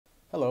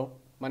Hello,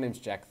 my name's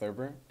Jack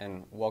Thurber,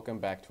 and welcome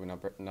back to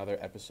another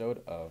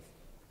episode of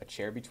A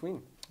Chair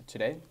Between.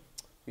 Today,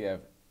 we have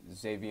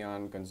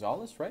Zavion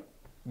Gonzalez, right?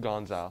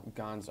 Gonzal.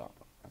 Gonzal.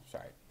 I'm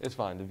sorry. It's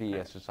fine. The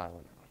VS is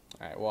silent.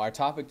 All right, well, our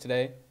topic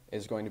today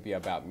is going to be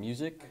about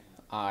music.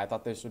 I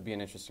thought this would be an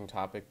interesting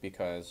topic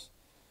because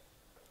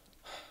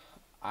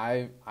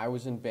I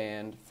was in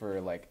band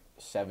for like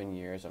 7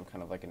 years. I'm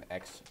kind of like an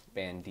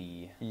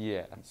ex-bandee.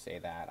 Yeah. I'd say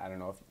that. I don't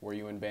know if were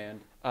you in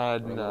band? For a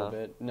No. little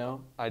bit?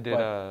 No. I did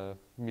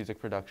music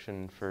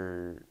production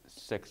for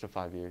 6 to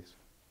 5 years,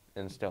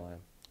 and still am.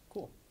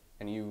 Cool.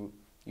 And you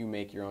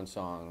make your own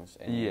songs.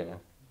 And Yeah.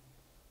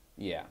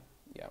 Yeah.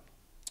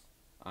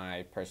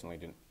 I personally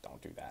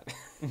don't do that.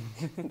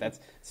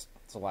 It's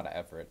a lot of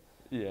effort.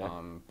 Yeah.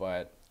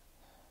 But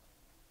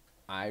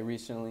I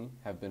recently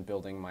have been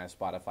building my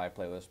Spotify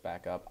playlist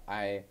back up.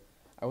 I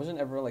wasn't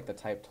ever like the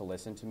type to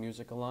listen to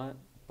music a lot,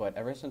 but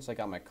ever since I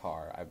got my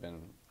car, I've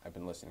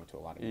been listening to a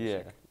lot of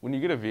music. Yeah. When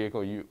you get a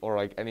vehicle, or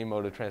like any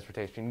mode of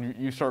transportation,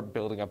 you start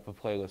building up a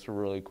playlist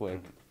really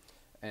quick.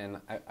 And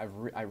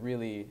I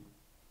really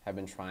have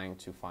been trying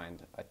to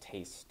find a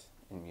taste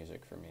in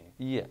music for me.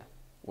 Yeah.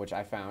 Which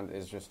I found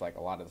is just like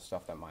a lot of the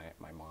stuff that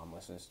my mom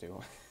listens to.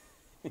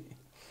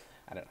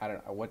 I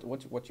don't know.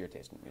 What's your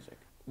taste in music?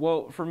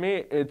 Well, for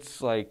me, it's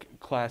like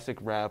classic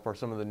rap or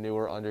some of the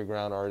newer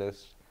underground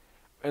artists.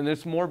 And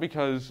it's more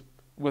because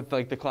with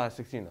like the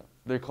classics,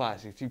 they're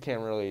classics. You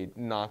can't really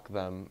knock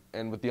them.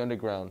 And with the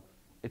underground,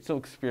 it's so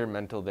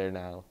experimental there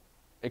now.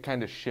 It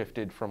kind of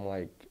shifted from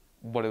like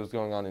what was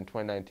going on in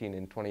 2019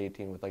 and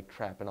 2018 with like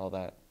trap and all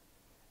that.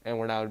 And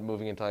we're now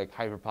moving into like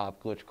hyperpop,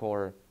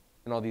 glitchcore,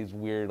 and all these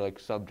weird like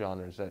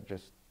subgenres that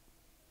just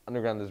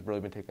underground has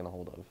really been taken a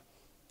hold of.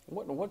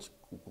 What's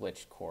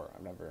glitchcore?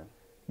 I've never.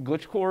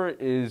 Glitchcore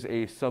is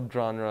a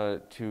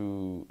subgenre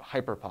to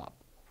hyperpop,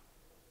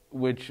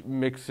 which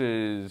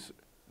mixes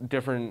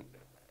different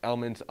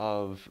elements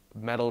of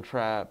metal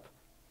trap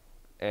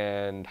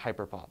and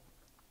hyperpop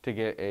to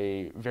get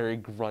a very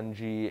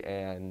grungy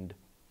and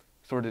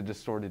sort of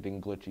distorted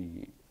and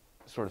glitchy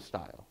sort of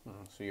style.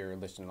 So you're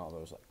listening to all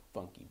those like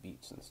funky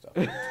beats and stuff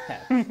like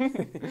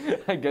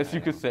that. I guess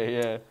you could say,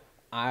 yeah.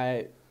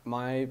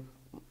 My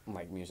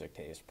like music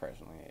taste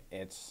personally,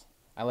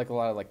 I like a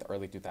lot of like the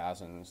early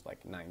 2000s,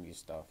 like 90s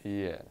stuff.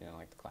 Yeah.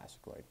 Like the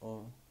classic like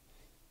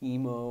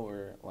emo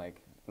or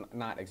like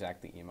not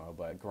exactly emo,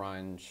 but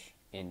grunge,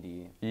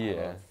 indie,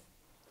 Yeah,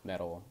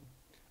 metal.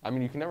 I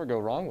mean, you can never go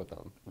wrong with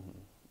them. Mm-hmm.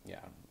 Yeah,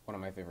 one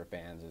of my favorite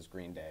bands is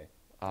Green Day.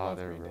 Oh,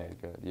 they're really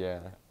good. Yeah.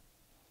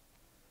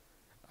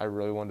 I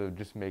really wanted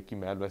to just make you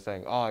mad by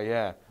saying, "Oh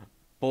yeah,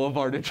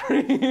 Boulevard of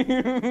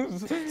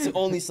Dreams." It's the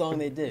only song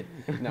they did.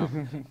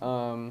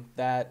 No,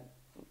 that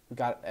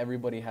got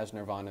everybody has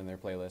Nirvana in their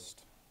playlist.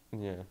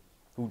 Yeah.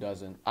 Who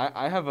doesn't?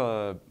 I have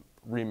a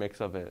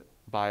remix of it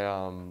by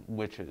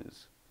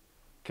Witches,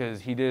 because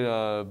he did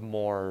a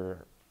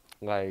more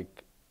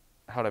like,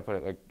 how'd I put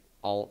it, like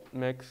alt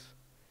mix,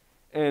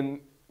 and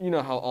you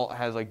know how alt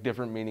has like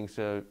different meanings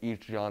to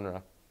each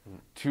genre.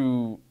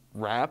 To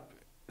rap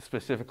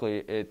specifically,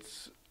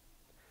 it's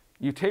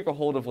you take a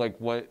hold of like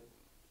what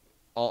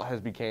alt has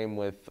became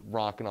with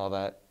rock and all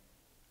that,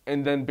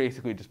 and then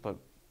basically just put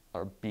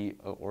a beat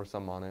or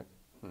some on it.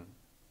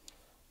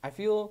 I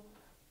feel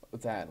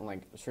that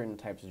like certain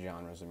types of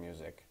genres of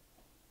music,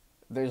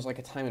 there's like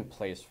a time and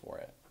place for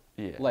it.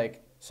 Yeah.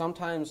 Like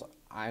sometimes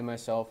I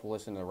myself will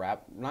listen to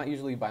rap, not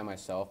usually by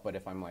myself, but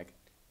if I'm like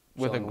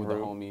with chilling with the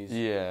homies,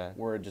 yeah,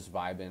 we're just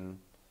vibing.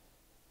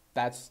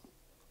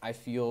 I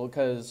feel,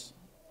 because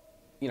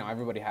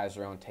everybody has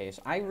their own taste.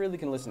 I really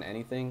can listen to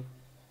anything,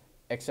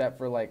 except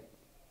for like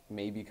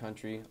maybe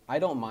country. I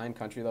don't mind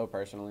country though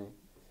personally,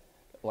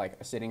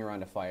 like sitting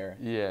around a fire.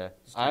 Yeah,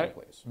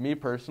 me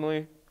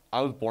personally,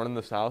 I was born in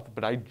the South,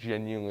 but I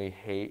genuinely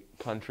hate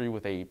country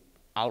with a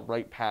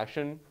outright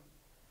passion.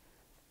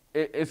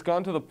 It's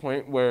gone to the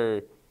point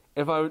where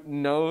if I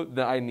know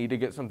that I need to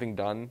get something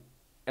done,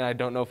 and I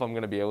don't know if I'm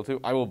going to be able to,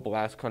 I will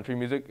blast country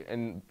music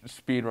and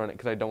speed run it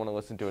because I don't want to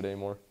listen to it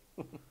anymore.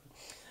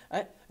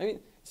 I mean,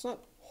 it's not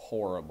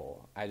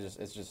horrible.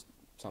 It's just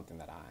something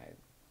that I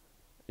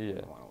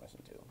don't want to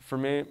listen to. For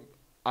me,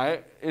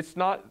 it's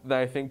not that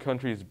I think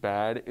country is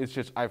bad. It's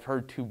just I've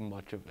heard too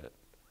much of it.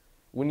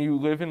 When you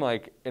live in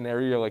like an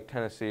area like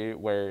Tennessee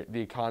where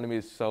the economy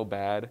is so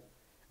bad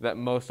that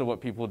most of what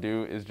people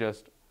do is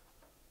just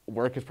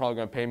work is probably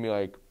going to pay me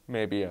like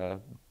maybe a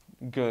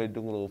good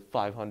little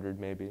 $500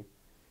 maybe.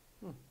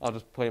 I'll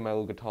just play my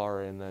little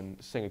guitar and then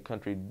sing a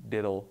country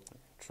diddle.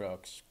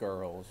 Trucks,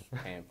 girls,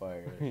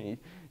 campfires.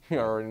 You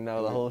already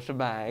know the whole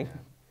shebang. Yeah.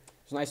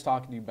 It's nice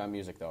talking to you about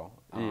music, though.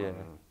 Yeah.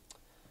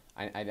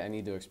 I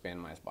need to expand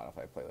my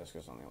Spotify playlist because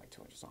there's only like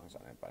 200 songs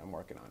on it, but I'm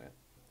working on it.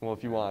 Well,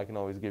 if you want, I can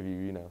always give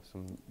you,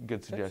 some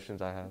good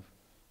suggestions I have.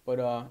 But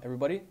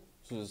everybody,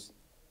 this was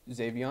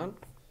Zavion,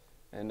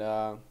 and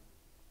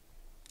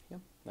yeah,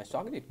 nice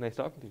talking to you. Nice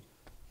talking to you.